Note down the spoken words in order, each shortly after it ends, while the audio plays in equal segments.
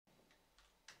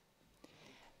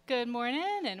Good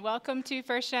morning and welcome to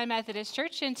First United Methodist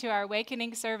Church and to our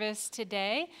Awakening service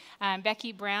today. I'm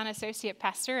Becky Brown, Associate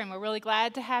Pastor, and we're really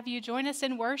glad to have you join us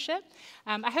in worship.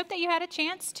 I hope that you had a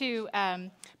chance to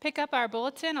pick up our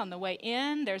bulletin on the way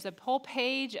in. There's a whole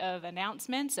page of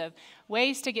announcements of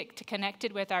ways to get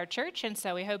connected with our church, and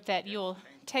so we hope that you'll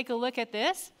take a look at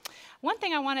this. One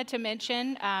thing I wanted to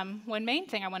mention, one main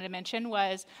thing I wanted to mention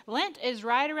was Lent is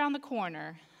right around the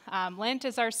corner. Lent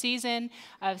is our season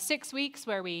of 6 weeks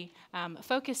where we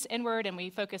focus inward and we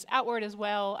focus outward as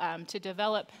well to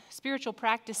develop spiritual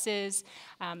practices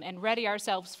and ready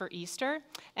ourselves for Easter.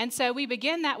 And so we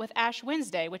begin that with Ash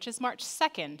Wednesday, which is March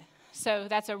 2nd. So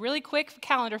that's a really quick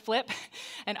calendar flip,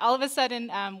 and all of a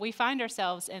sudden we find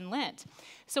ourselves in Lent.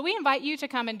 So we invite you to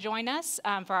come and join us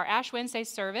for our Ash Wednesday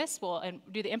service. We'll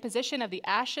do the imposition of the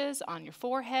ashes on your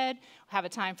forehead. We'll have a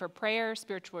time for prayer,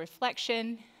 spiritual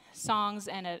reflection, songs,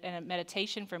 and a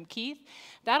meditation from Keith.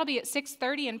 That'll be at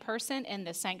 6:30 in person in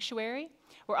the sanctuary.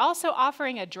 We're also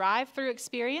offering a drive-through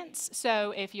experience,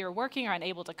 so if you're working or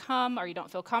unable to come or you don't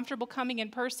feel comfortable coming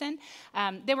in person,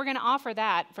 then we're going to offer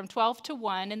that from 12 to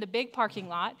 1 in the big parking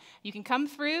lot. You can come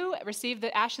through, receive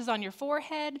the ashes on your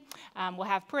forehead, we'll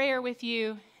have prayer with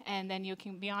you, and then you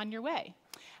can be on your way.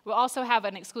 We'll also have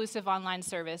an exclusive online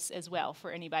service as well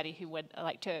for anybody who would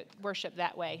like to worship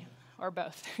that way, or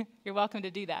both. You're welcome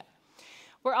to do that.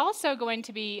 We're also going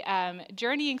to be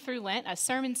journeying through Lent, a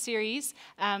sermon series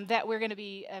that we're going to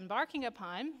be embarking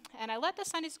upon. And I let the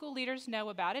Sunday school leaders know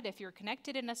about it. If you're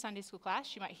connected in a Sunday school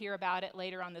class, you might hear about it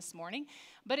later on this morning.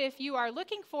 But if you are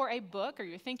looking for a book, or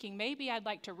you're thinking, maybe I'd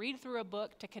like to read through a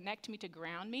book to connect me, to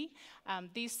ground me,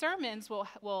 these sermons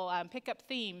will pick up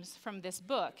themes from this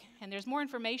book. And there's more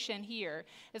information here.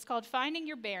 It's called Finding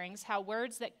Your Bearings, How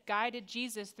Words That Guided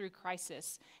Jesus Through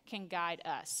Crisis Can Guide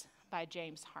Us, by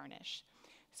James Harnish.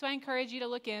 So I encourage you to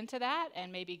look into that and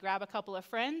maybe grab a couple of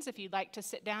friends if you'd like to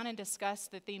sit down and discuss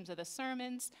the themes of the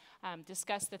sermons,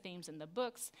 discuss the themes in the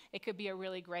books. It could be a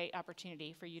really great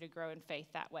opportunity for you to grow in faith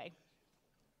that way.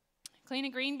 Clean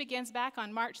and Green begins back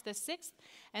on March the 6th,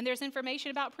 and there's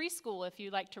information about preschool if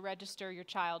you'd like to register your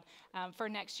child for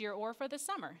next year or for the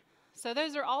summer. So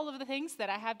those are all of the things that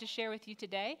I have to share with you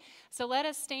today. So let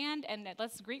us stand and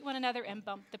let's greet one another and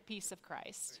bump the peace of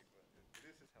Christ.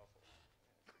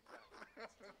 Good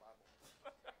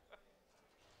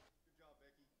job,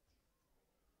 Becky.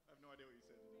 I have no idea what you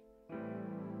said.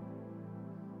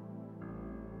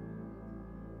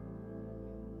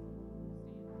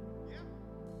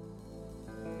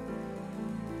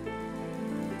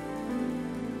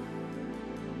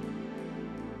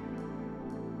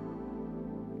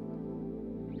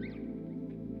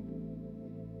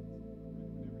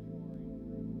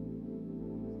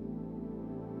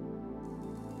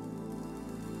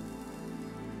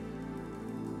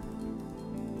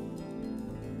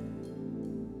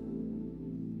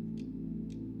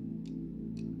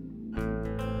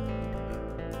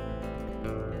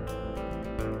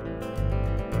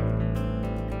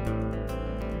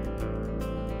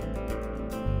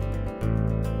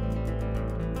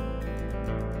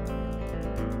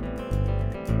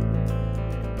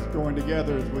 Join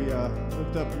together as we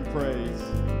lift up in praise.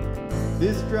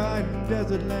 This dry and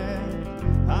desert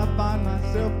land, I find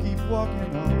myself keep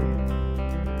walking on.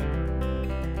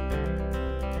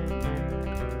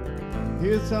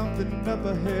 Here's something up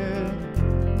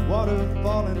ahead, water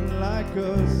falling like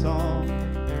a song.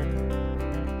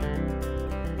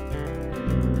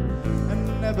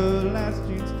 An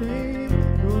everlasting stream,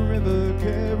 a river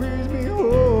carries me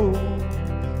home.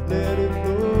 Let it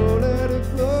flow, let it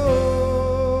flow.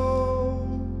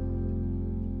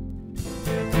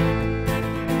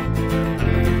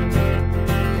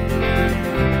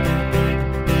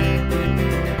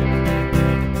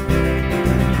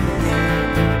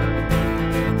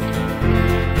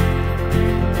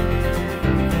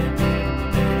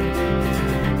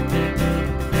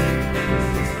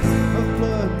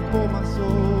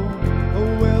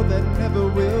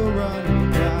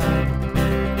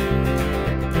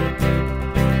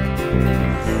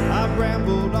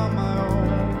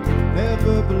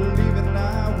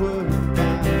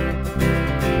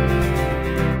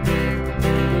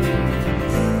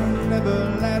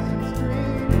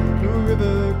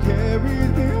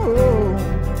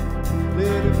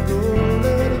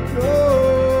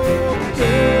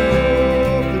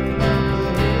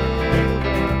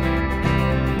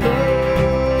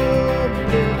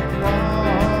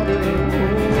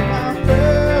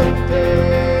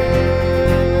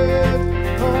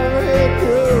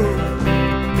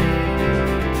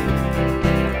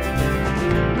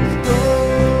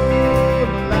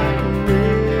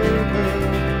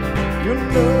 Your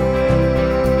love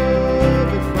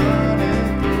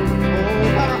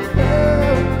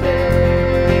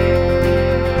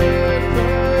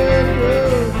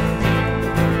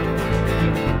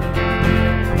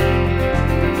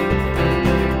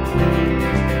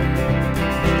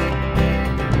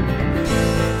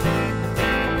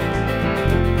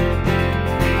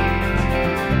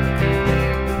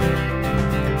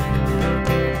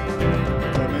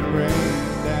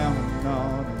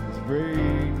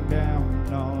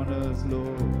us,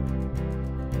 Lord.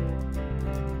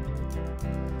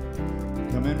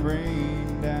 Come and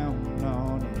rain down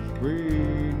on us,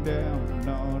 rain down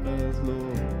on us,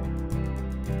 Lord.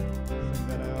 Sing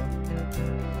that out.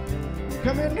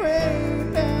 Come and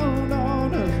rain down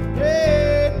on us,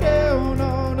 rain down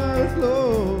on us,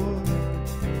 Lord.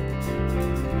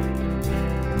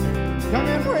 Come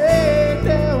and rain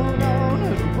down on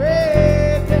us,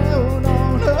 rain down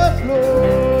on us,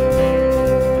 Lord.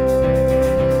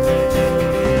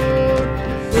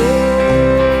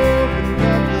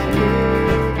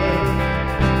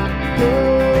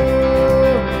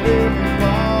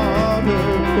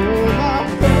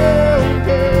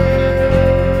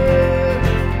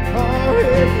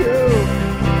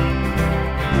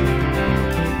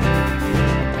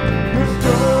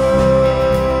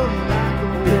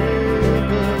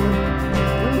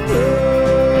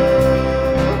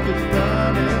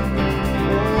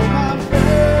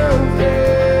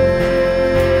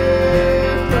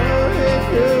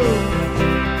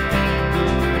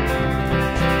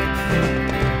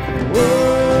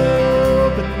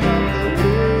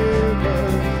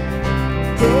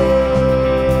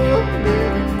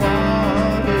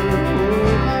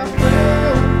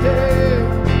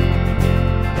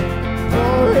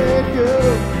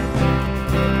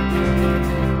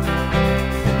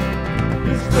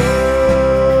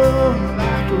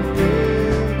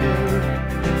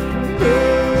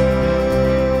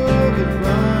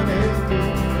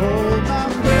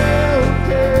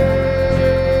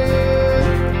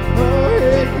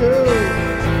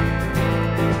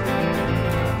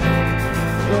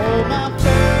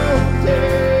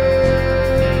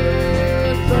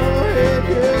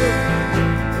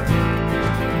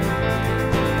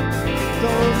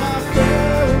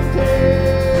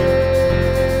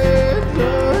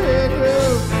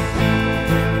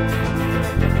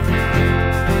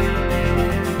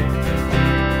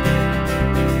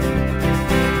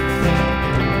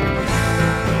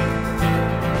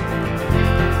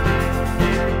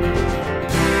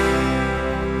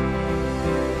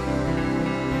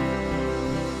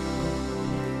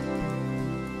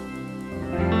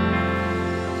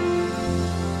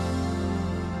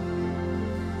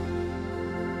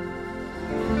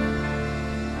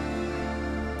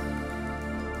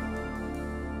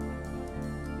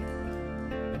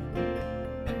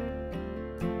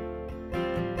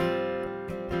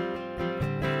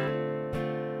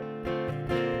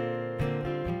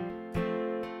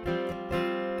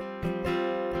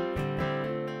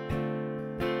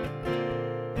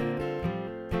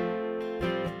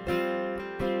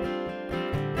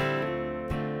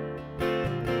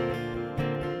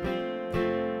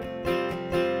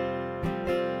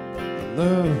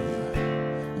 Love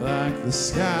like the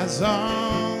skies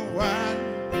are white,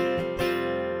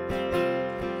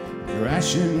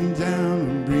 crashing down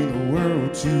and bring the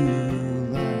world to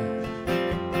life.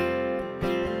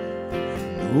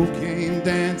 Who came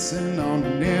dancing on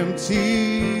an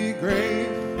empty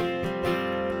grave?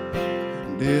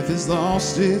 Death has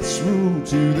lost its rule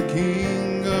to the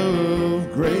King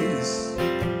of Grace.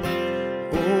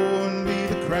 Oh, and be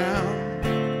the crown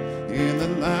in the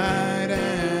light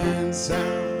and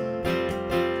sound.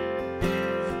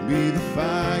 Be the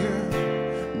fire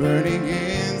burning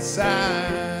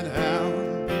inside out.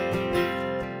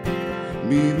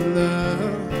 Be the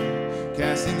love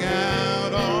casting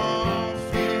out all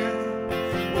fear.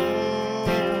 Oh,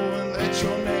 and let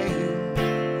your name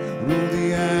rule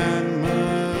the atmosphere.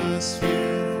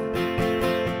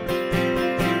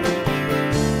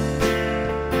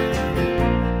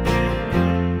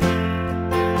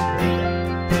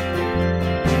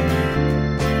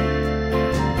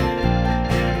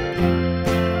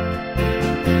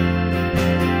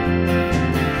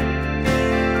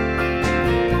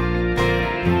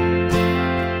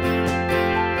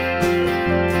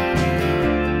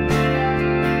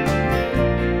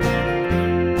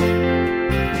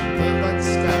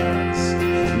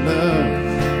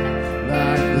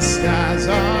 Skies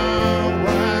are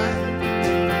white,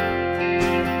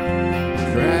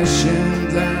 crashing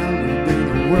down to bring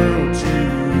the world to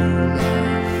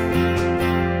life.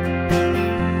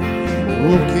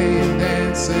 Who came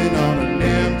dancing on an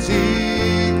empty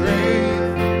grave?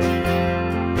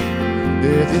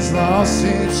 Death has lost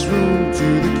its rule to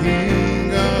the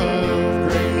King of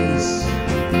Grace.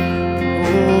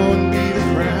 Oh, and be the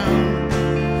crown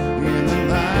in the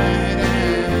light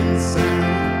and sound.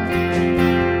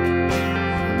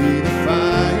 Be the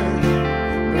fire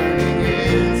burning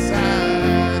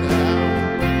inside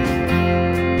out.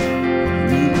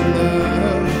 Be the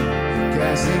love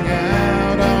casting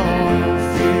out all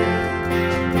fear.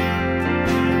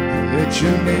 Let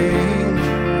your name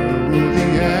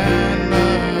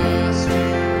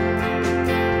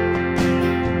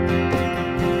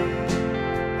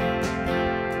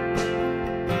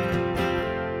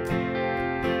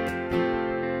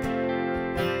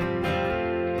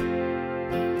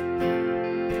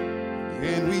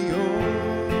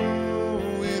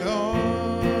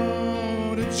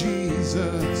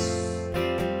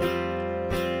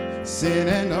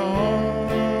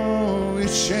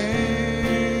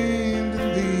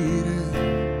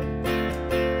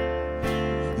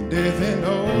Death and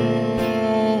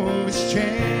all its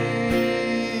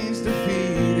chains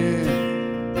defeated,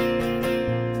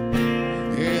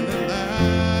 and the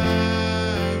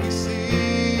light we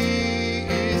see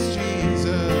is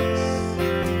Jesus.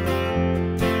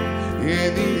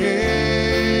 In the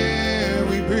air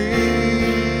we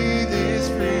breathe is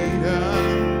freedom,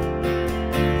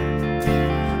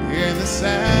 and the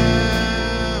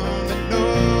sound that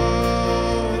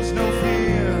knows no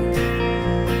fear.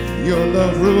 Your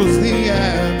love rules the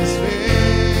atmosphere.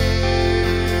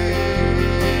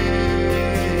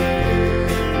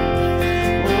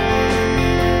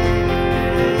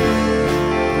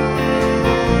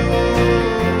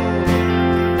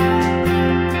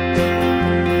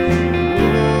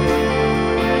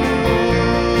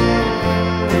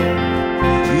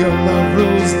 Your love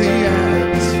rules the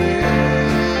atmosphere.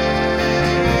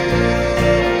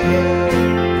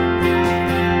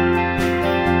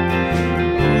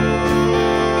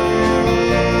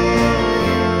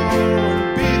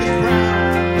 Be the crown,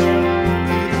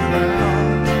 be the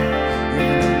crown,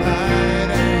 in the light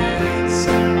and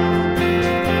sound.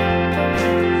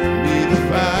 Be the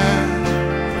fire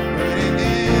burning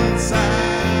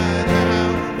inside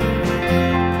out.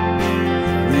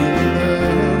 Be the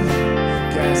love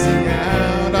casting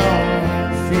out all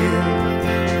fear.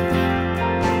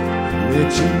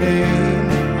 Let your name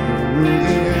rule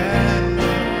the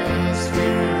atmosphere.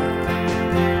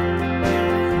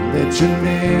 Let your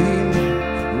name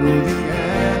rule the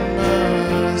atmosphere.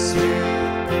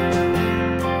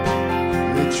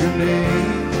 Let your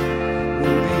name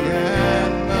rule the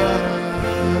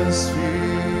atmosphere.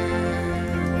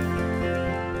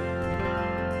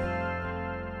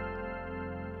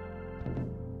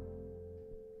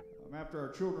 After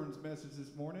our children's message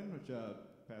this morning, which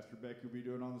Pastor Becky will be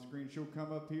doing on the screen, she'll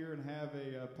come up here and have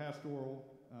a pastoral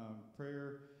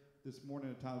prayer this morning,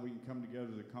 at a time we can come together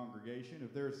as a congregation.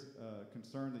 If there's a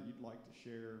concern that you'd like to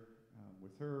share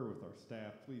with her, with our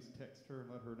staff, please text her,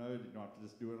 let her know. You don't have to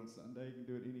just do it on Sunday. You can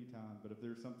do it anytime. But if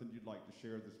there's something you'd like to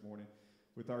share this morning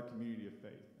with our community of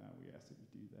faith, we ask that you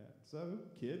do that. So,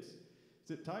 kids,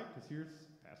 sit tight, because here's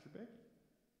Pastor Becky.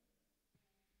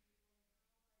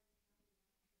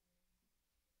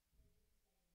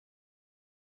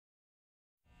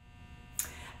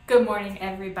 Good morning,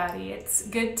 everybody. It's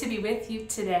good to be with you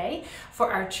today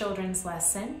for our children's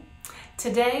lesson.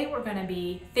 Today, we're going to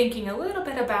be thinking a little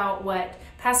bit about what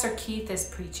Pastor Keith is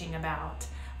preaching about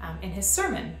in his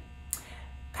sermon.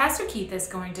 Pastor Keith is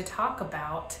going to talk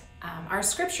about our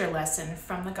scripture lesson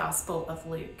from the Gospel of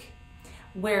Luke,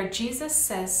 where Jesus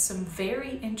says some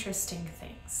very interesting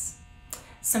things,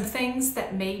 some things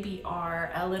that maybe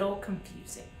are a little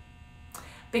confusing,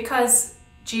 because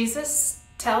Jesus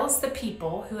tells the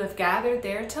people who have gathered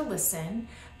there to listen,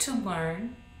 to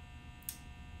learn,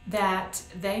 that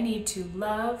they need to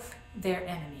love their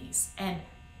enemies and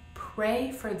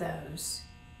pray for those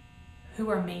who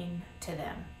are mean to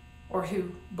them or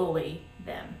who bully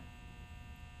them.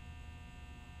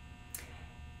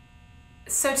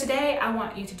 So today I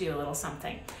want you to do a little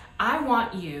something. I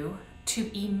want you to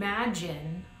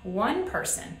imagine one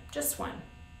person, just one,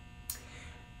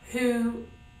 who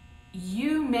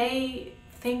you may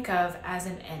think of as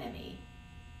an enemy.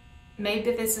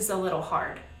 Maybe this is a little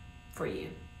hard for you,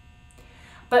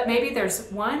 but maybe there's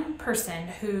one person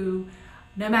who,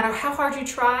 no matter how hard you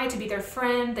try to be their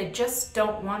friend, they just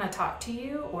don't want to talk to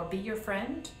you or be your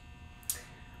friend.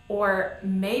 Or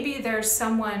maybe there's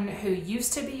someone who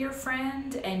used to be your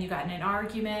friend and you got in an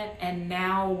argument and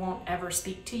now won't ever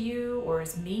speak to you or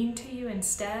is mean to you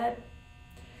instead.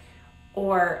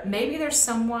 Or maybe there's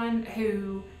someone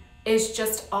who is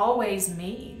just always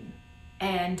mean,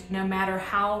 and no matter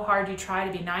how hard you try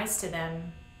to be nice to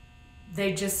them,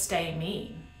 they just stay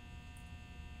mean.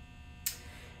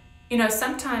 You know,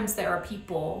 sometimes there are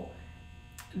people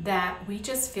that we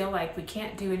just feel like we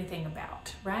can't do anything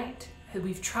about, right?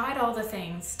 We've tried all the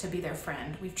things to be their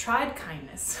friend. We've tried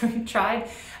kindness. We've tried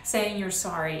saying you're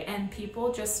sorry, and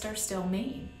people just are still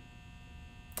mean.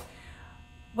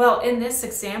 Well, in this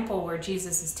example where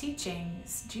Jesus is teaching,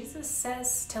 Jesus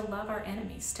says to love our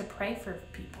enemies, to pray for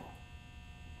people.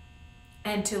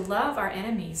 And to love our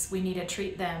enemies, we need to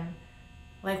treat them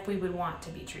like we would want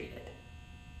to be treated.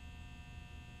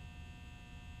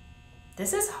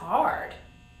 This is hard,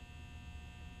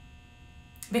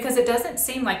 because it doesn't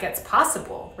seem like it's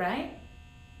possible, right?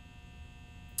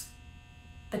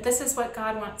 But this is what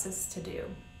God wants us to do.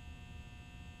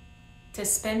 To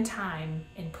spend time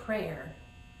in prayer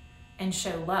and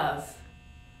show love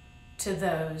to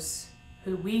those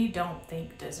who we don't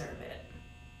think deserve it.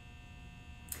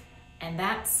 And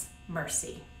that's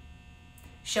mercy.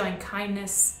 Showing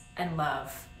kindness and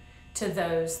love to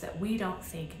those that we don't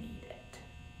think need it.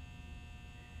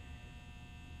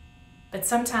 But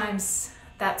sometimes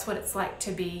that's what it's like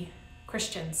to be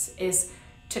Christians, is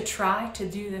to try to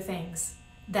do the things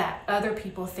that other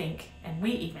people think, and we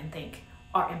even think,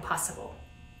 are impossible.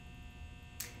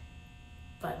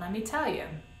 But let me tell you,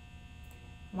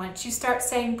 once you start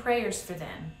saying prayers for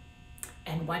them,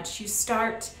 and once you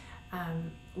start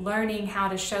learning how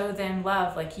to show them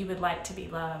love like you would like to be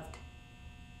loved,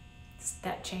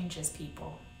 that changes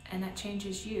people, and that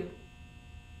changes you.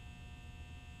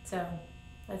 So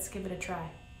let's give it a try.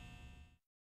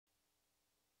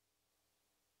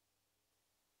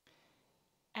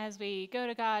 As we go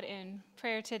to God in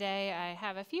prayer today, I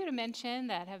have a few to mention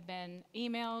that have been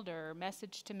emailed or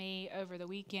messaged to me over the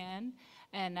weekend.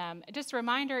 And just a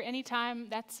reminder, anytime,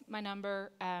 that's my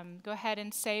number. Go ahead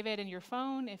and save it in your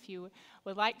phone if you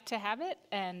would like to have it,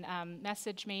 and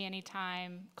message me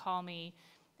anytime, call me.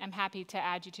 I'm happy to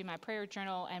add you to my prayer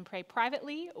journal and pray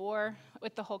privately or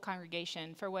with the whole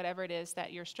congregation for whatever it is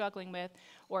that you're struggling with,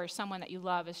 or someone that you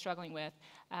love is struggling with,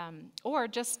 or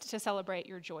just to celebrate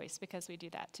your joys, because we do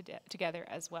that together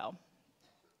as well.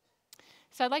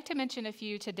 So I'd like to mention a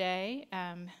few today.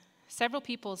 Several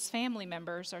people's family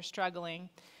members are struggling.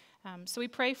 So we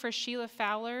pray for Sheila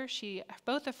Fowler.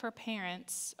 Both of her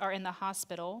parents are in the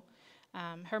hospital.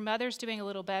 Her mother's doing a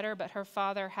little better, but her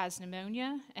father has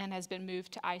pneumonia and has been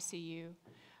moved to ICU.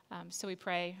 So we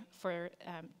pray for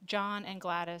John and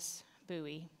Gladys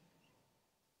Bowie.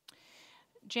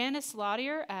 Janice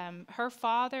Laudier, her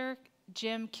father,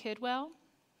 Jim Kidwell,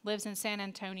 lives in San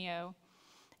Antonio,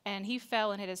 and he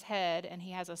fell and hit his head, and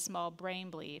he has a small brain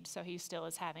bleed, so he still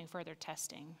is having further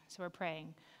testing. So we're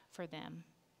praying for them.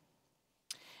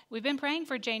 We've been praying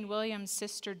for Jane Williams'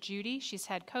 sister, Judy. She's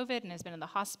had COVID and has been in the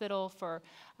hospital for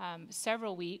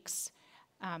several weeks.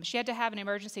 She had to have an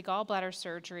emergency gallbladder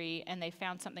surgery, and they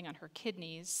found something on her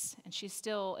kidneys, and she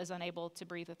still is unable to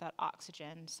breathe without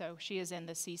oxygen, so she is in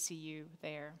the CCU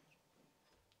there.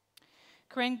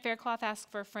 Corinne Faircloth asked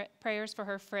for prayers for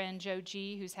her friend Joe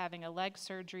G., who's having a leg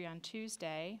surgery on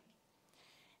Tuesday,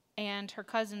 and her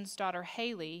cousin's daughter,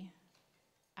 Haley,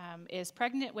 is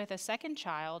pregnant with a second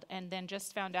child, and then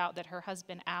just found out that her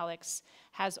husband, Alex,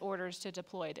 has orders to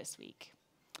deploy this week.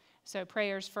 So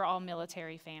prayers for all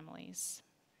military families.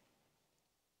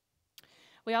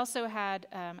 We also had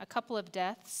a couple of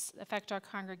deaths affect our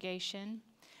congregation.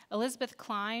 Elizabeth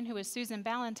Klein, who is Susan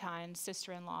Ballantyne's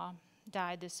sister-in-law,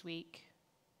 died this week,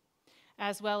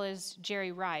 as well as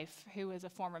Jerry Rife, who is a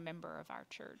former member of our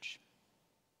church.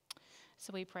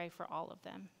 So we pray for all of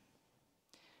them.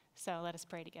 So let us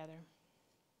pray together.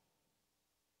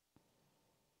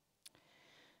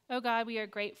 Oh God, we are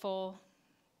grateful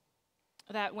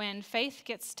that when faith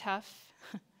gets tough,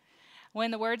 when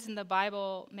the words in the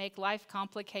Bible make life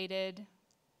complicated,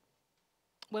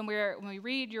 when we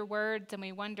read your words and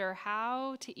we wonder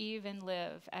how to even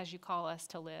live as you call us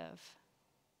to live,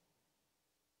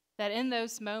 that in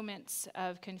those moments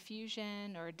of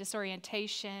confusion or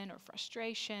disorientation or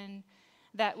frustration,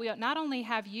 that we not only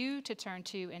have you to turn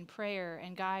to in prayer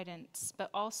and guidance, but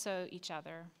also each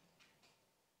other.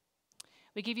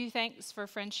 We give you thanks for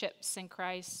friendships in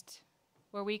Christ,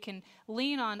 where we can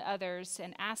lean on others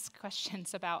and ask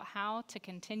questions about how to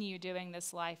continue doing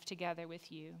this life together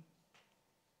with you.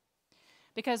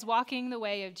 Because walking the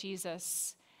way of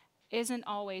Jesus isn't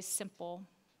always simple.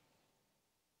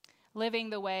 Living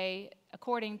the way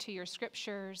according to your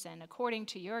scriptures and according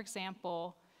to your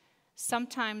example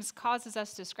sometimes causes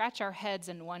us to scratch our heads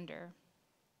and wonder.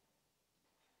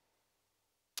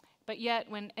 But yet,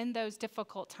 when in those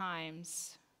difficult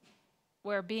times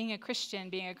where being a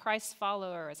Christian, being a Christ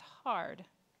follower is hard,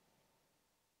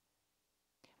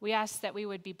 we ask that we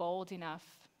would be bold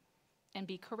enough and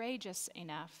be courageous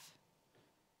enough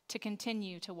to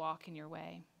continue to walk in your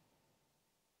way.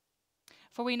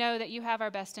 For we know that you have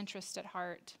our best interest at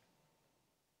heart,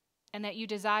 and that you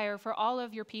desire for all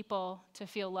of your people to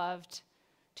feel loved,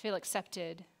 to feel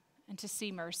accepted, and to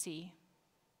see mercy.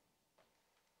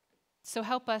 So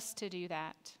help us to do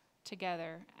that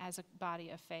together as a body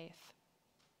of faith.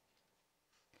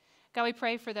 God, we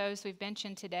pray for those we've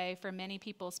mentioned today. For many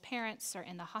people's parents are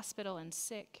in the hospital and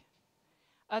sick.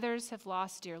 Others have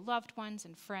lost dear loved ones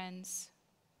and friends.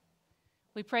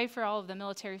 We pray for all of the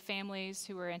military families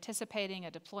who are anticipating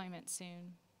a deployment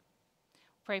soon.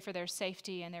 Pray for their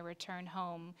safety and their return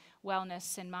home,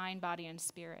 wellness in mind, body, and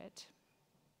spirit.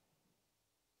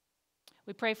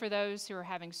 We pray for those who are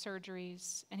having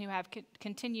surgeries and who have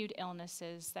continued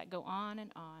illnesses that go on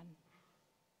and on.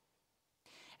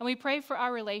 And we pray for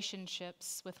our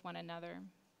relationships with one another.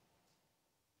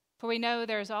 For we know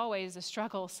there's always a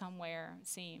struggle somewhere, it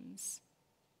seems.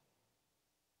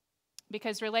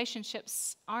 because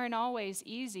relationships aren't always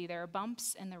easy. There are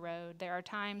bumps in the road. There are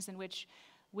times in which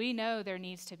we know there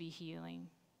needs to be healing.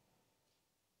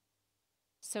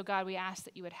 So God, we ask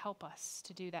that you would help us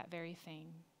to do that very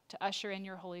thing, to usher in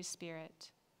your Holy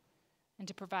Spirit and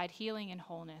to provide healing and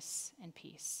wholeness and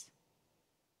peace.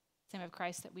 In the name of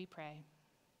Christ that we pray.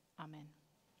 Amen.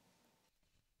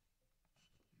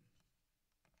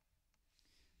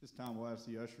 This time we'll ask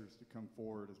the ushers to come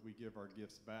forward as we give our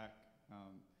gifts back.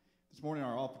 This morning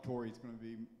our offertory is going to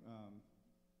be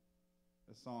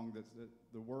a song that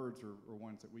the words are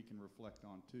ones that we can reflect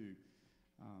on too.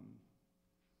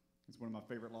 It's one of my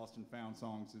favorite Lost and Found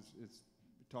songs. It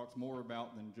talks more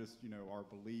about than just our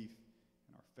belief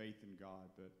and our faith in God,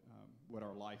 but what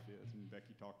our life is. And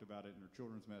Becky talked about it in her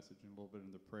children's message and a little bit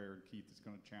in the prayer. And Keith is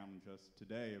going to challenge us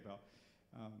today about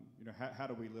how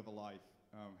do we live a life.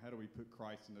 How do we put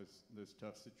Christ in those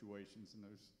tough situations and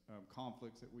those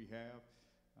conflicts that we have?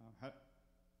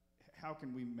 How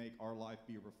can we make our life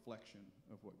be a reflection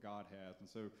of what God has? And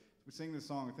so as we sing this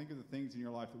song, think of the things in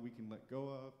your life that we can let go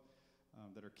of,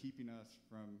 that are keeping us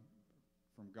from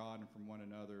God and from one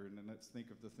another. And then let's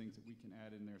think of the things that we can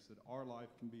add in there so that our life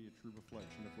can be a true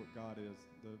reflection of what God is.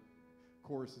 The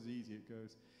chorus is easy. It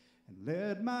goes, and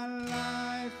let my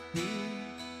life be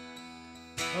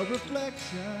a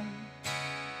reflection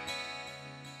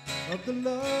of the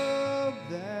love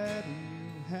that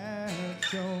you have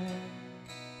shown.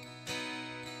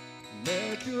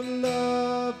 Let your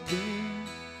love be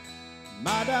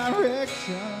my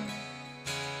direction,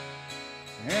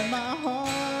 and my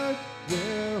heart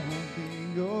will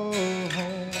be your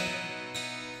home.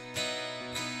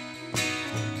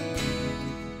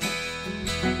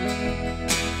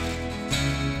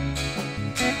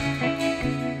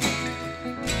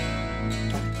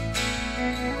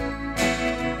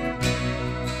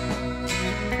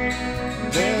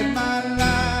 Let my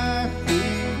life be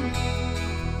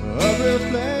a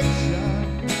reflection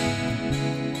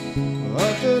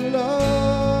of the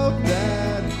love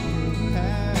that you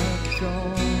have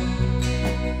shown.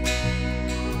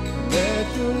 Let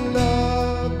your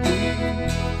love be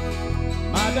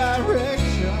my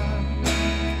direction,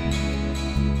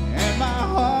 and my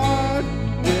heart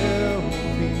will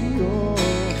be your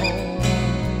home.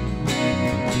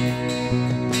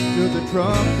 Till the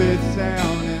trumpets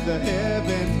sound and the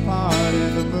heavens part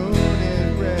and the moon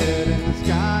is red and the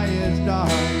sky is dark,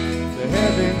 the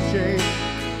heavens shake,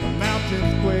 the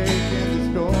mountains quake, and the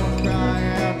storms cry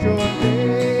out your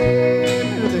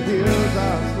name. The hills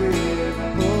are sweet and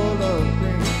full of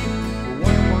green, the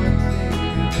young ones sing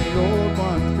and the old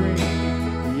ones dream,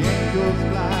 the angels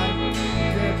fly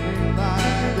in every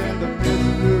line, and the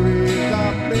mysteries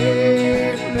are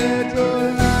played. Let your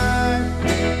life be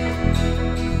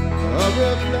a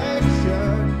reflection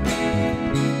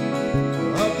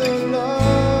of the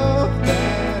love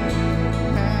that you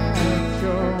have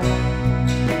shown.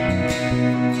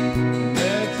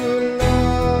 Let your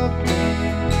love be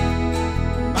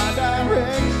my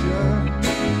direction,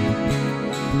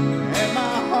 and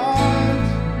my heart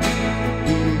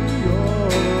be your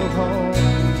home.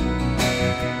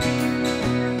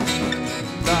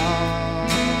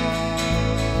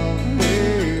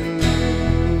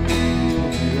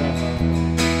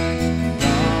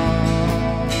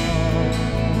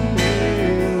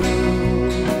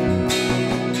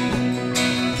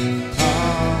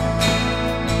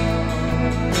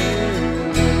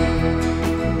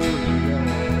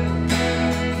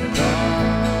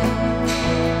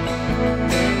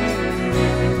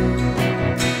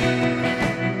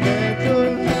 Let your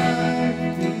life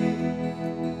be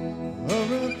a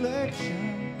reflection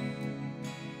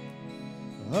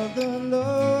of the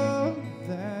love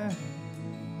that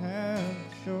you have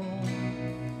shown.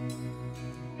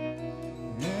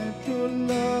 Let your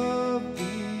love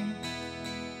be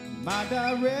my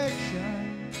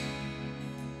direction,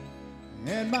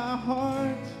 and my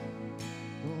heart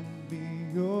will be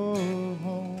your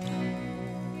home.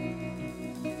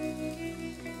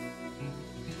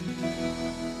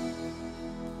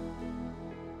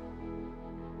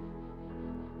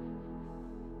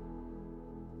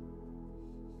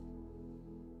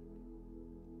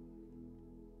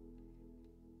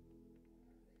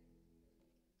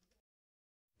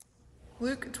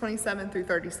 Luke 27 through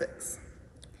 36.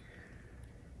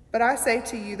 But I say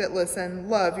to you that listen,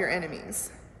 love your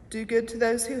enemies. Do good to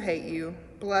those who hate you.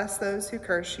 Bless those who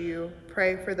curse you.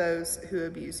 Pray for those who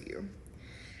abuse you.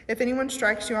 If anyone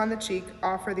strikes you on the cheek,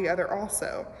 offer the other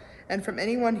also. And from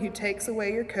anyone who takes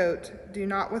away your coat, do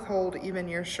not withhold even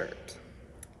your shirt.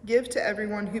 Give to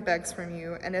everyone who begs from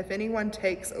you, and if anyone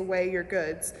takes away your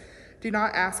goods, do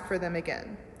not ask for them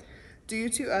again. Do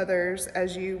to others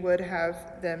as you would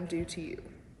have them do to you.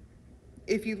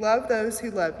 If you love those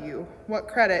who love you, what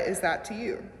credit is that to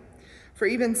you? For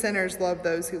even sinners love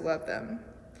those who love them.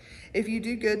 If you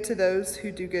do good to those who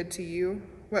do good to you,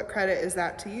 what credit is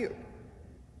that to you?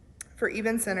 For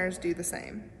even sinners do the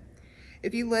same.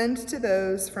 If you lend to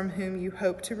those from whom you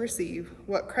hope to receive,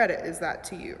 what credit is that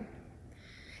to you?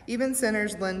 Even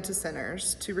sinners lend to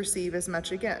sinners to receive as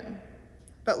much again.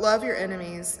 But love your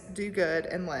enemies, do good,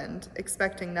 and lend,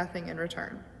 expecting nothing in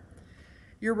return.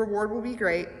 Your reward will be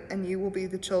great, and you will be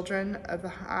the children of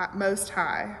the Most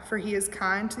High, for he is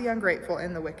kind to the ungrateful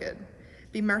and the wicked.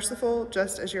 Be merciful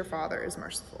just as your Father is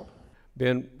merciful.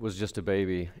 Ben was just a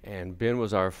baby, and Ben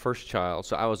was our first child,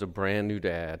 so I was a brand new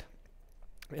dad.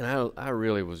 And I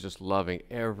really was just loving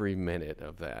every minute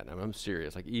of that. I'm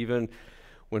serious. Like, even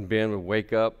when Ben would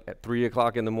wake up at 3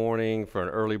 o'clock in the morning for an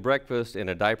early breakfast and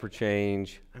a diaper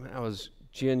change, I was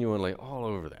genuinely all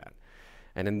over that.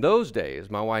 And in those days,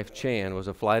 my wife Chan was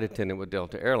a flight attendant with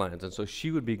Delta Airlines, and so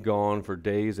she would be gone for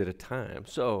days at a time.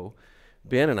 So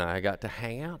Ben and I got to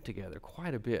hang out together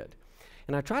quite a bit.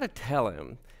 And I try to tell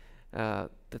him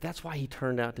that's why he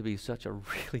turned out to be such a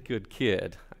really good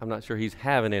kid. I'm not sure he's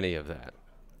having any of that.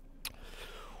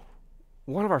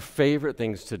 One of our favorite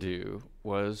things to do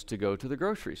was to go to the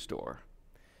grocery store.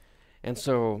 And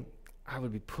so I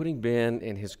would be putting Ben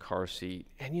in his car seat,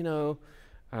 and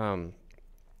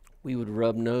we would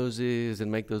rub noses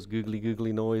and make those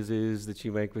googly noises that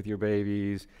you make with your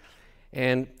babies.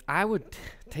 And I would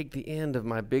take the end of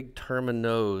my big Terma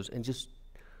nose and just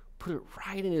put it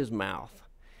right in his mouth.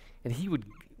 And he would,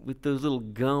 with those little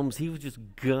gums, he would just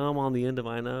gum on the end of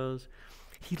my nose.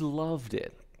 He loved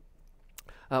it.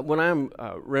 When I'm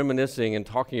reminiscing and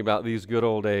talking about these good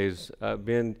old days,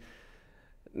 Ben,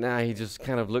 now he just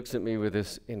kind of looks at me with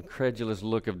this incredulous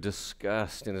look of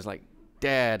disgust and is like,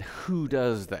 "Dad, who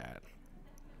does that?"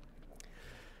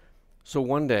 So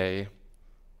one day,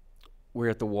 we're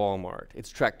at the Walmart. It's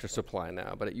Tractor Supply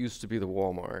now, but it used to be the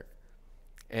Walmart.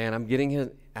 And I'm getting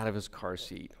him out of his car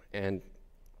seat, and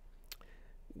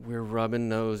we're rubbing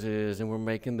noses, and we're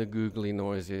making the googly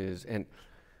noises, and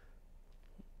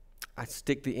I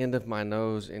stick the end of my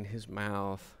nose in his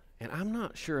mouth, and I'm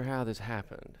not sure how this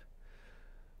happened,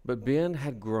 but Ben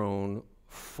had grown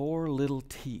 4 little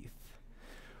teeth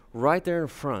right there in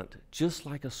front, just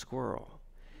like a squirrel.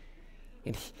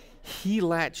 And he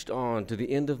latched on to the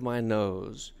end of my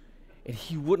nose, and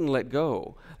he wouldn't let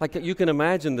go. Like, you can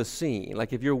imagine the scene.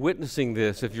 Like, if you're witnessing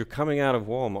this, if you're coming out of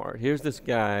Walmart, here's this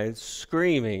guy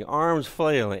screaming, arms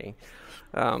flailing.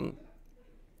 And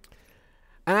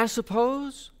I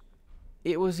suppose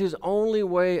it was his only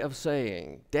way of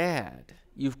saying, "Dad,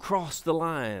 you've crossed the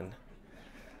line.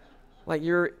 Like,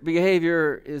 your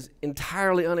behavior is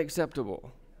entirely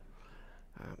unacceptable."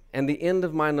 And the end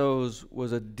of my nose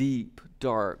was a deep,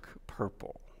 dark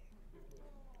purple.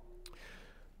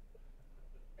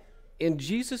 In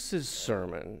Jesus'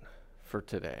 sermon for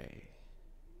today,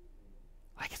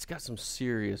 like, it's got some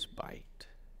serious bite.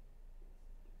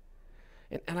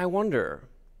 And I wonder,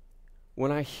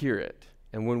 when I hear it,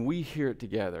 and when we hear it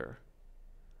together,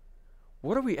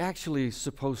 what are we actually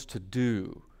supposed to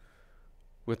do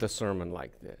with a sermon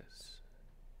like this?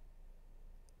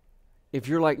 If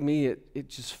you're like me, it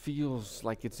just feels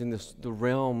like it's in the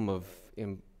realm of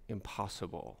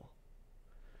impossible.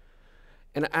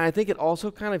 And I think it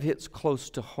also kind of hits close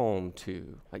to home,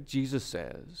 too. Like Jesus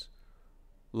says,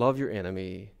 love your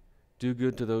enemy, do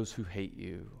good to those who hate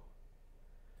you.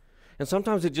 And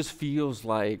sometimes it just feels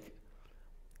like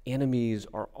enemies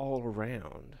are all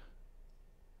around,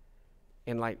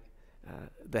 and like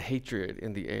the hatred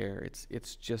in the air,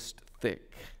 it's just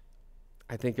thick.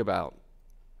 I think about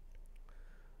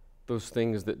those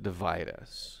things that divide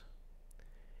us,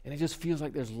 and it just feels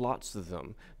like there's lots of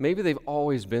them. Maybe they've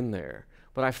always been there,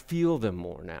 but I feel them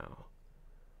more now.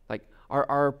 Like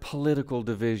our political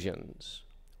divisions,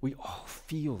 we all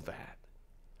feel that.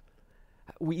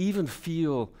 We even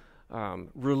feel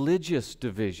religious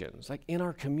divisions, like in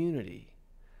our community,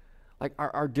 like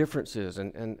our differences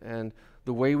and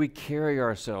the way we carry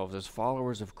ourselves as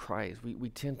followers of Christ. We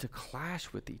tend to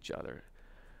clash with each other.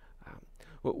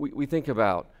 We think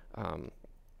about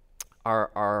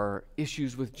our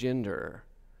issues with gender,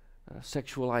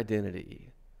 sexual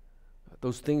identity,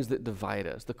 those things that divide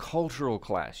us, the cultural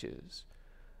clashes,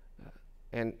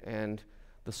 and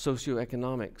the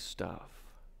socioeconomic stuff.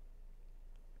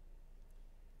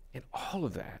 And all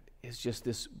of that is just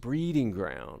this breeding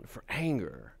ground for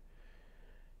anger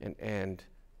and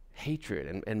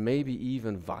hatred and maybe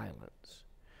even violence.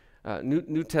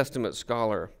 New Testament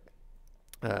scholar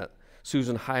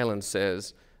Susan Hyland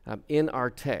says, in our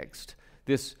text,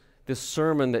 this this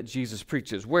sermon that Jesus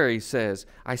preaches, where he says,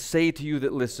 I say to you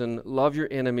that listen, love your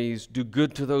enemies, do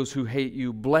good to those who hate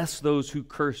you, bless those who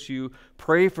curse you,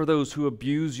 pray for those who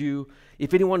abuse you.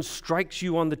 If anyone strikes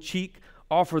you on the cheek,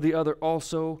 offer the other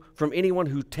also. From anyone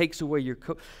who takes away your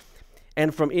coat,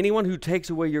 and from anyone who takes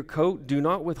away your coat, do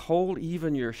not withhold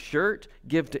even your shirt.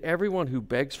 Give to everyone who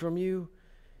begs from you.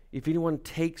 If anyone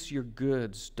takes your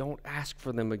goods, don't ask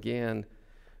for them again.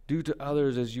 Do to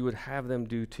others as you would have them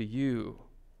do to you.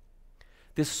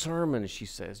 This sermon, she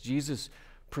says, Jesus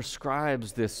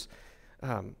prescribes this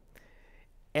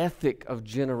ethic of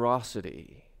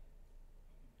generosity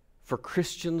for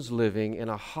Christians living in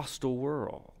a hostile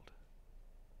world.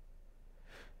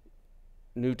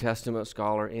 New Testament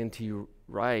scholar N.T.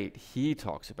 Wright, he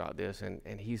talks about this,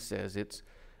 and he says it's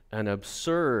an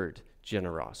absurd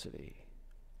generosity.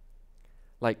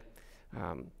 Like,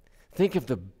 think of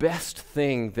the best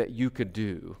thing that you could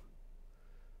do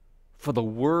for the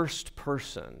worst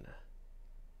person,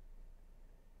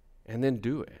 and then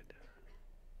do it.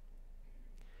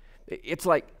 It's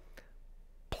like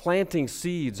planting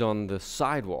seeds on the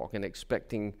sidewalk and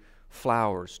expecting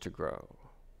flowers to grow.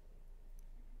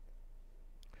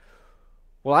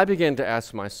 Well, I began to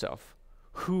ask myself,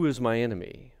 who is my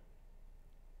enemy?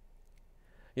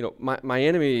 You know, my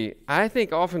enemy, I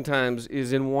think oftentimes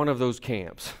is in one of those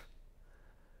camps.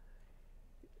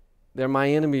 They're my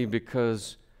enemy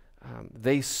because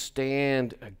they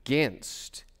stand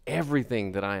against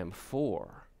everything that I am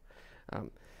for.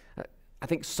 I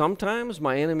think sometimes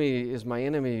my enemy is my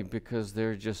enemy because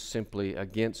they're just simply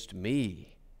against me.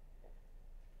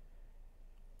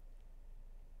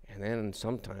 And then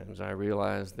sometimes I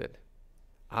realize that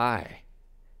I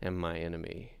am my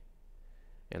enemy.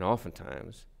 And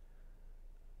oftentimes,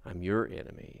 I'm your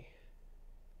enemy.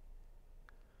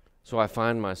 So I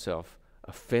find myself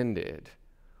offended,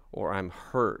 or I'm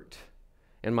hurt,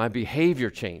 and my behavior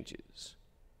changes.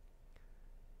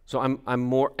 So I'm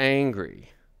more angry.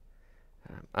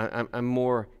 I'm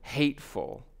more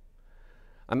hateful.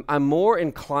 I'm more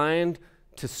inclined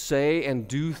to say and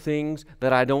do things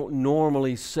that I don't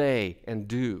normally say and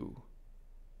do.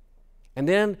 And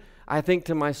then I think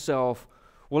to myself,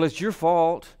 well, it's your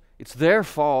fault. It's their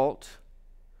fault.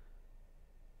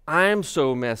 I'm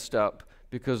so messed up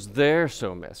because they're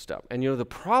so messed up. And you know, the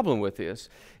problem with this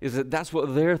is that that's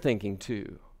what they're thinking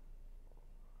too.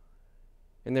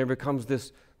 And there becomes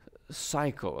this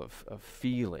cycle of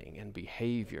feeling and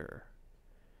behavior.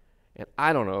 And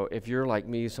I don't know, if you're like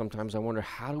me, sometimes I wonder,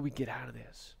 how do we get out of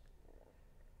this?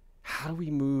 How do we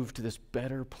move to this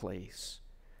better place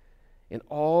in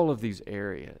all of these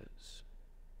areas?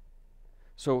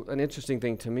 So an interesting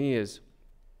thing to me is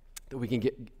that we can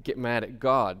get mad at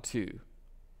God too.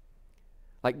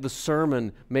 Like the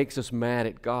sermon makes us mad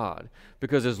at God.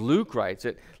 Because as Luke writes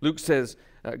it, Luke says,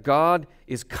 God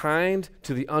is kind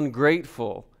to the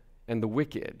ungrateful and the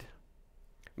wicked.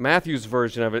 Matthew's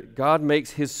version of it, God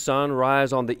makes his sun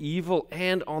rise on the evil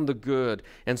and on the good,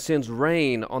 and sends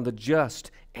rain on the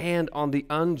just and on the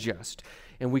unjust.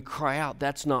 And we cry out,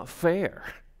 that's not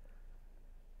fair.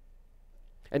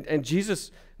 And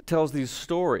Jesus tells these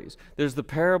stories. There's the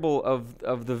parable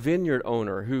of the vineyard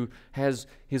owner who has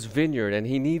his vineyard, and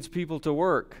he needs people to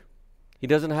work. He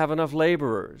doesn't have enough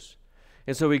laborers.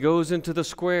 And so he goes into the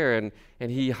square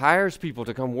and he hires people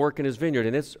to come work in his vineyard.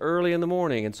 And it's early in the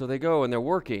morning, and so they go and they're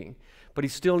working. But he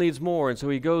still needs more, and so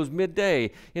he goes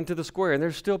midday into the square, and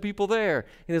there's still people there.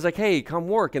 And he's like, hey, come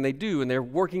work. And they do, and they're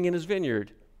working in his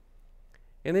vineyard.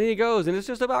 And then he goes, and it's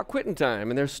just about quitting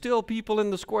time, and there's still people in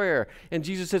the square. And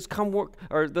Jesus says, come work,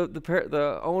 or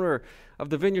the owner of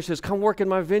the vineyard says, come work in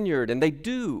my vineyard. And they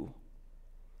do.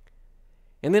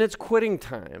 And then it's quitting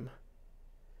time.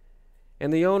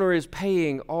 And the owner is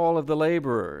paying all of the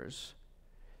laborers.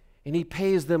 And he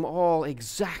pays them all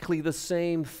exactly the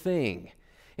same thing.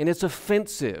 And it's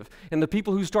offensive. And the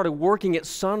people who started working at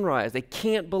sunrise, they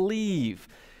can't believe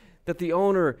that the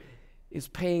owner is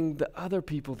paying the other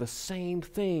people the same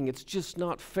thing. It's just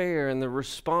not fair. And the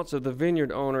response of the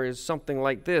vineyard owner is something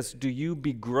like this: do you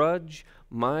begrudge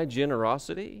my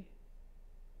generosity?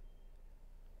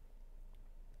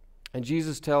 And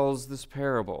Jesus tells this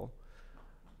parable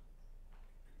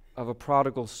of a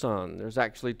prodigal son. There's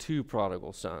actually two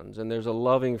prodigal sons, and there's a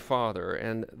loving father,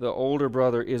 and the older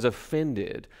brother is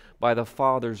offended by the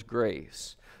father's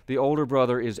grace. The older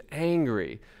brother is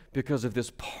angry because of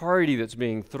this party that's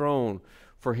being thrown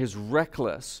for his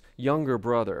reckless younger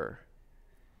brother.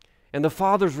 And the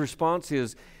father's response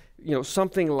is,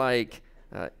 something like,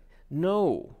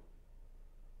 no,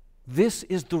 this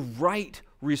is the right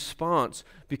response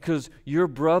because your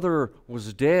brother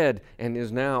was dead and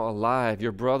is now alive.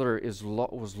 Your brother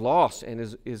was lost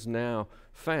and is now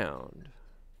found.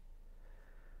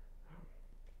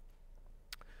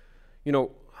 You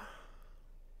know,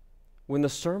 when the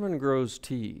sermon grows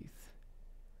teeth,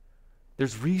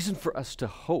 there's reason for us to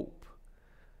hope.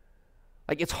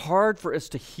 Like, it's hard for us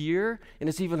to hear, and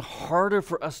it's even harder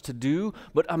for us to do,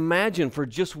 but imagine for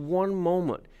just one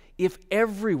moment if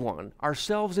everyone,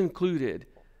 ourselves included,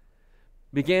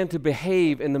 began to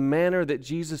behave in the manner that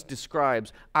Jesus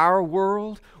describes. Our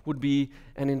world would be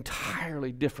an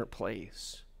entirely different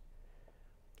place.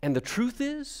 And the truth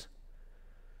is,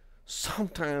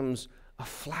 sometimes a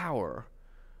flower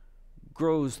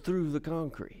grows through the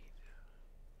concrete.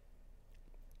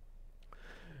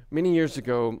 Many years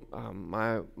ago,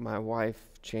 my wife,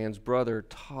 Chan's brother,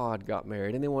 Todd, got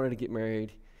married, and they wanted to get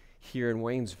married here in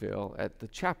Waynesville at the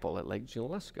chapel at Lake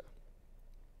Junaluska.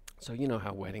 So you know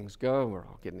how weddings go. We're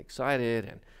all getting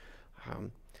excited,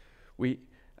 and we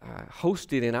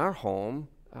hosted in our home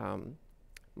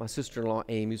my sister-in-law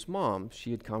Amy's mom.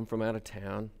 She had come from out of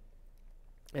town,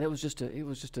 and it was just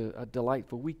a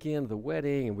delightful weekend of the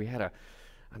wedding, and we had a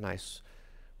nice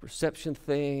reception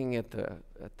thing at the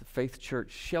Faith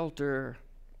Church shelter.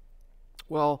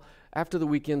 Well, after the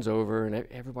weekend's over and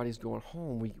everybody's going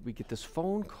home, we get this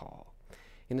phone call,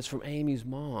 and it's from Amy's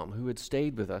mom, who had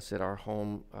stayed with us at our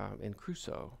home in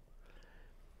Crusoe.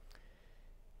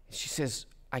 She says,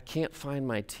 "I can't find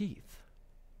my teeth.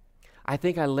 I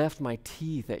think I left my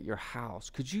teeth at your house.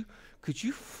 Could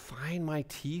you find my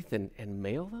teeth and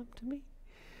mail them to me?"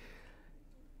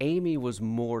 Amy was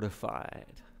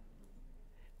mortified.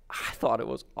 I thought it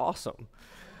was awesome.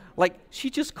 Like, she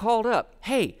just called up,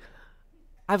 "Hey,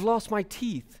 I've lost my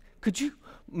teeth. Could you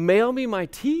mail me my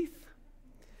teeth?"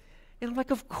 And I'm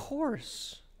like, "Of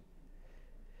course.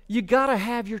 You gotta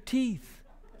have your teeth,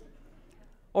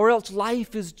 or else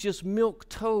life is just milk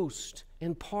toast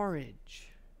and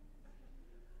porridge.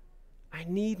 I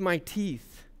need my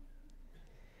teeth."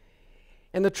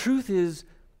 And the truth is,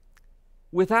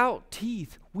 without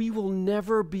teeth, we will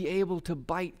never be able to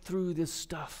bite through this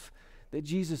stuff that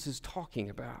Jesus is talking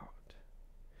about.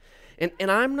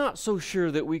 And I'm not so sure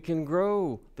that we can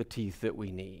grow the teeth that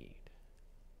we need.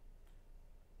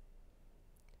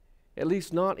 At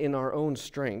least not in our own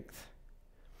strength.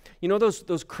 You know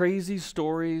those crazy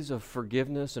stories of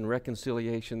forgiveness and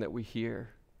reconciliation that we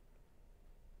hear?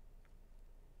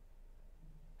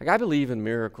 Like, I believe in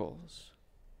miracles,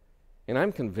 and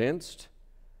I'm convinced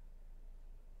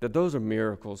that those are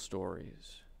miracle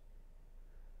stories.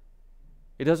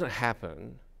 It doesn't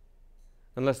happen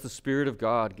unless the Spirit of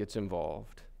God gets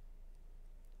involved.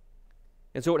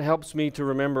 And so it helps me to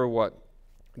remember what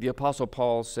the Apostle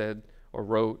Paul said or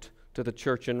wrote to the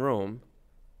church in Rome.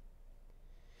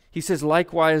 He says,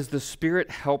 "Likewise, the Spirit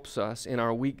helps us in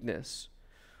our weakness,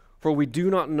 for we do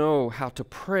not know how to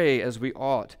pray as we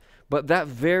ought, but that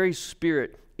very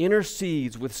Spirit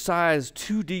intercedes with sighs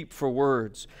too deep for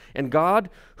words. And God,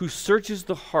 who searches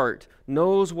the heart,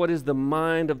 knows what is the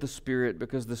mind of the Spirit,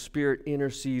 because the Spirit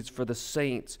intercedes for the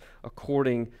saints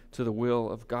according to the will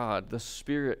of God." The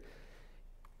Spirit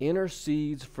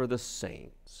intercedes for the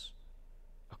saints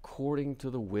according to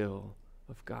the will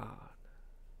of God.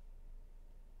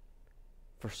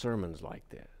 For sermons like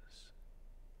this.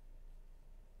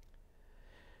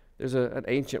 There's an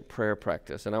ancient prayer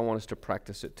practice, and I want us to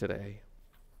practice it today.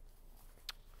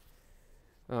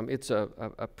 It's a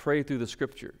pray through the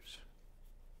Scriptures.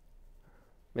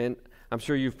 Man, I'm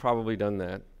sure you've probably done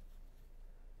that.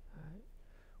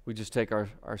 We just take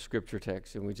our Scripture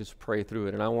text and we just pray through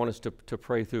it. And I want us to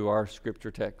pray through our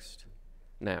Scripture text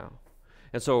now.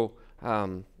 And so,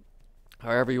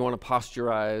 however you want to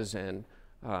posturize and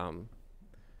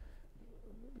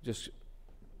just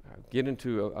get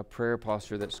into a prayer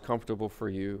posture that's comfortable for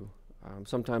you.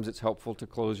 Sometimes it's helpful to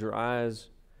close your eyes.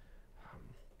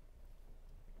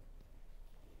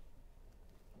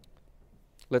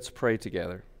 Let's pray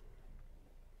together.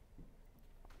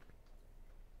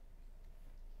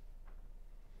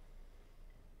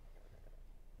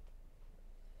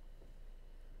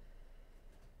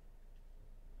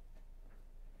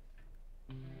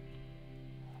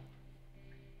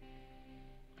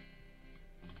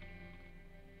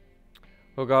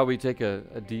 Oh God, we take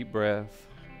a deep breath.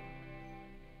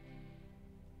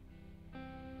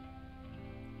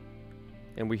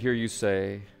 And we hear you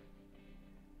say,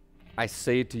 "I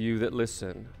say to you that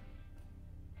listen."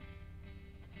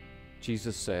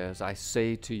 Jesus says, "I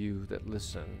say to you that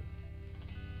listen."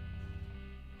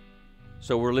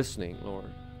 So we're listening,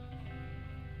 Lord.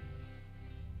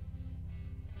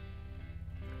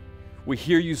 We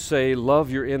hear you say,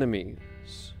 "Love your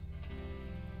enemies."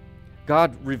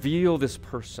 God, reveal this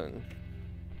person.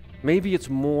 Maybe it's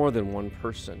more than one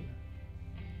person.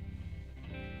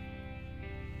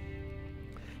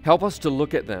 Help us to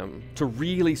look at them, to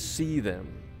really see them.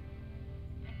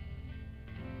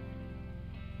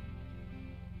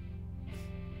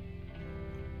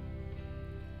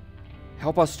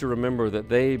 Help us to remember that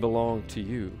they belong to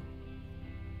you,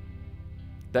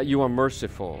 that you are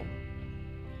merciful,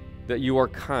 that you are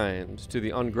kind to the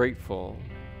ungrateful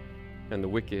and the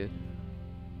wicked.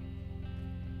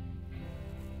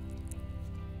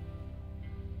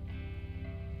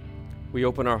 We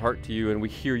open our heart to you and we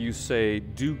hear you say,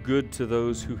 do good to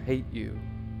those who hate you.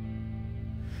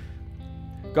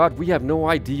 God, we have no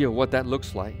idea what that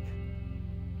looks like.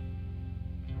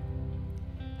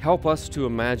 Help us to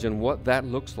imagine what that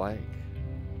looks like.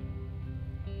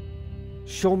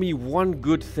 Show me one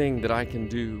good thing that I can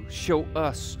do. Show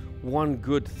us one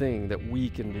good thing that we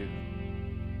can do.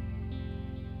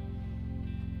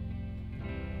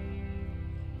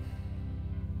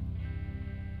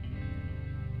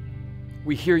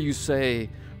 We hear you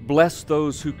say, bless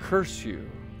those who curse you.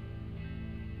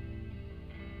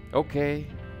 Okay.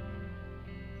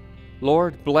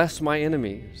 Lord, bless my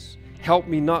enemies. Help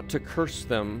me not to curse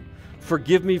them.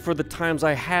 Forgive me for the times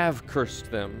I have cursed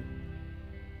them.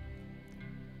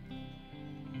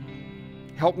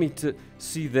 Help me to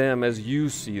see them as you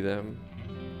see them.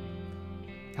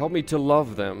 Help me to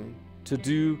love them, to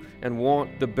do and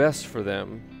want the best for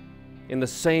them in the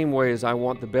same way as I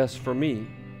want the best for me.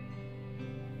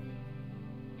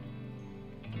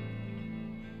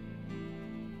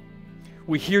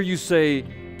 We hear you say,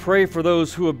 pray for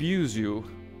those who abuse you.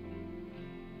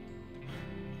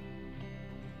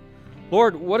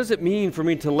 Lord, what does it mean for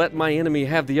me to let my enemy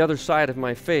have the other side of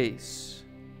my face?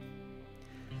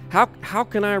 How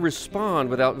can I respond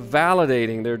without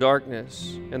validating their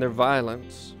darkness and their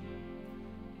violence?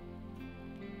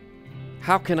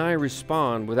 How can I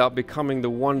respond without becoming the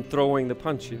one throwing the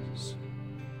punches?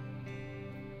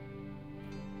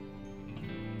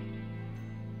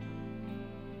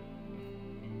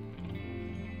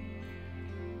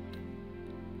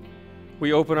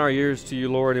 We open our ears to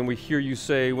you, Lord, and we hear you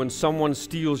say, when someone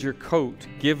steals your coat,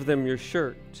 give them your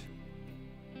shirt.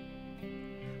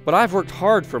 But I've worked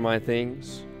hard for my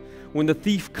things. When the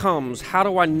thief comes, how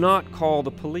do I not call the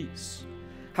police?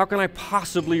 How can I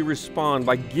possibly respond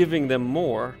by giving them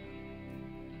more?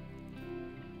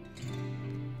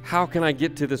 How can I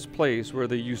get to this place where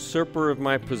the usurper of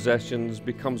my possessions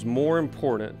becomes more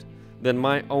important than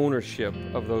my ownership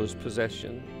of those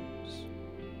possessions?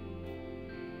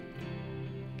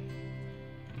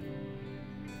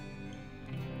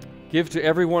 Give to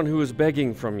everyone who is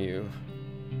begging from you.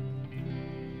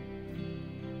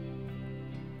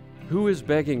 Who is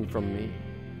begging from me?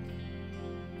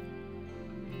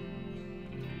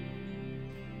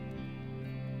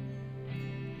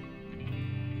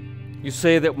 You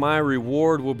say that my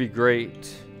reward will be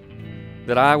great,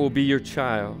 that I will be your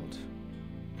child.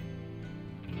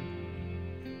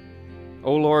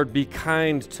 O Lord, be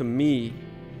kind to me.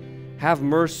 Have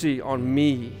mercy on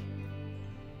me,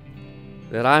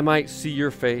 that I might see your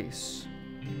face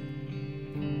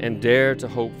and dare to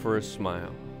hope for a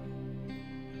smile.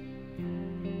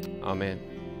 Amen.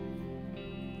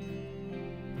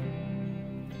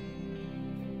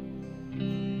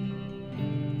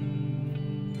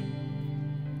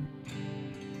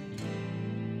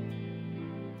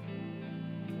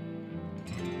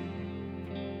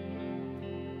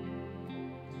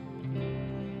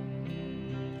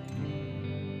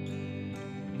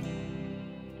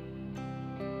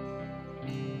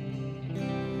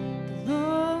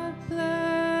 Lord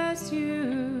bless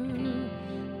you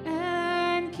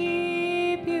and keep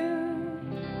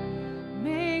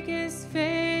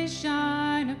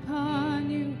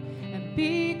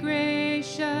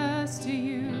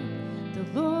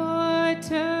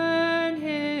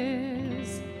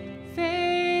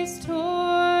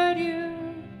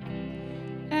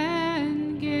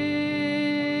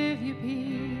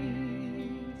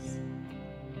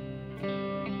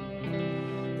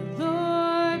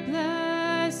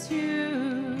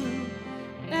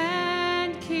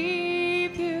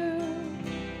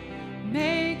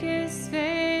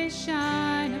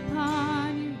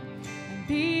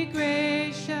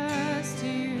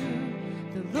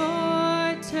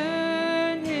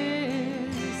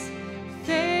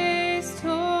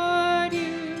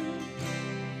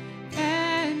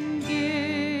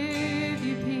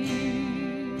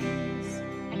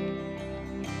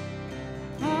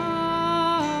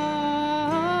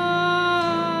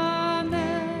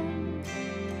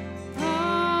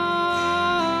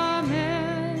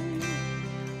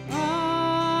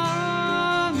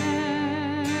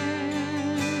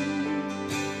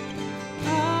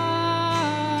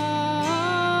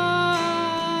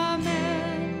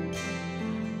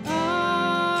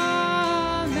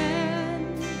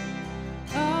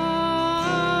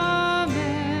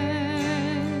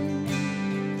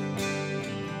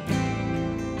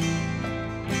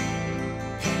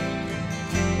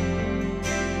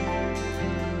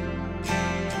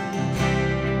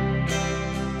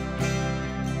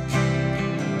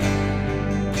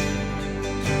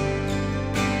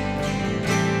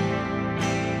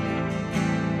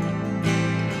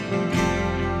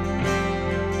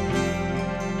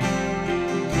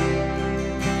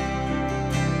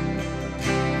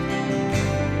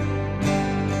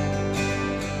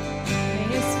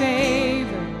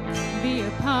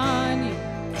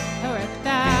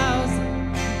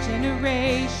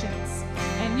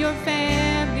your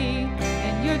family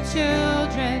and your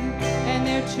children and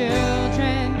their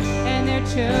children and their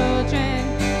children.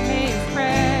 May His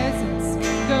presence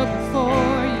go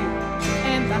before you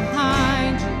and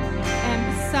behind you and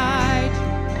beside you,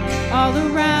 all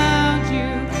around you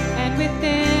and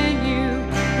within you.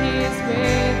 He is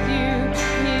with you.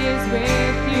 He is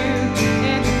with you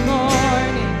in the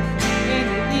morning, in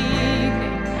the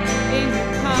evening, in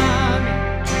your coming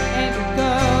and your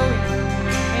going,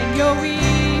 and your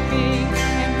weeping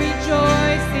and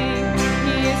rejoicing.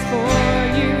 He is for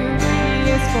you.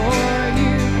 He is for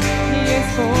you. He is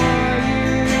for you.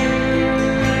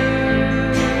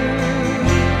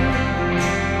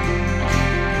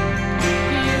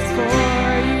 He is for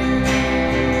you.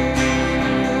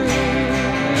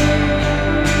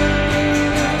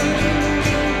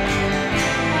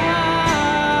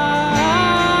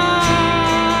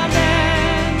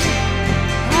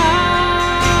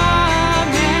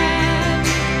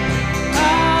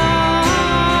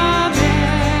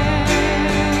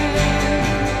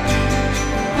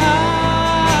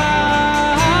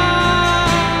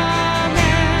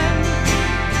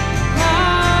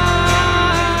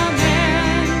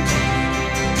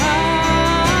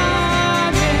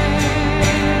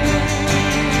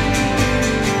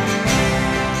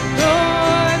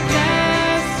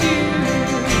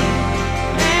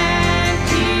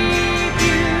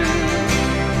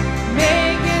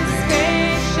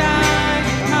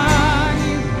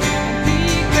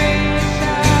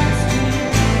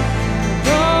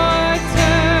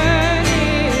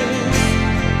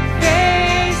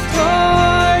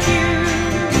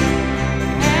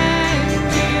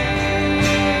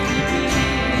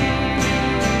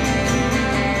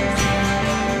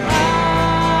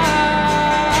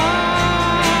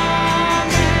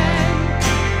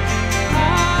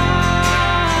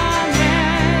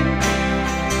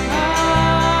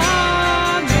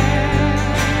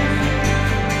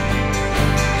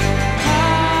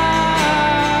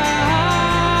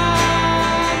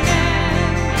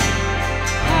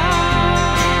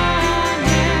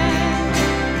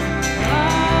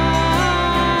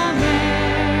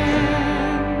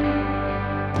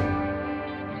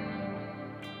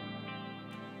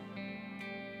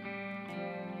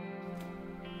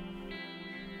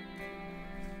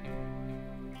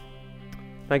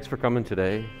 Thanks for coming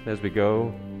today. As we go,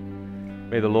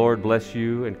 may the Lord bless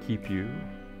you and keep you.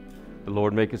 The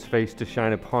Lord make His face to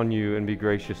shine upon you and be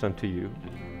gracious unto you.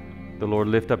 The Lord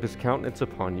lift up His countenance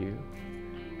upon you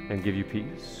and give you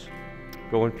peace.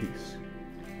 Go in peace.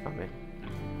 Amen.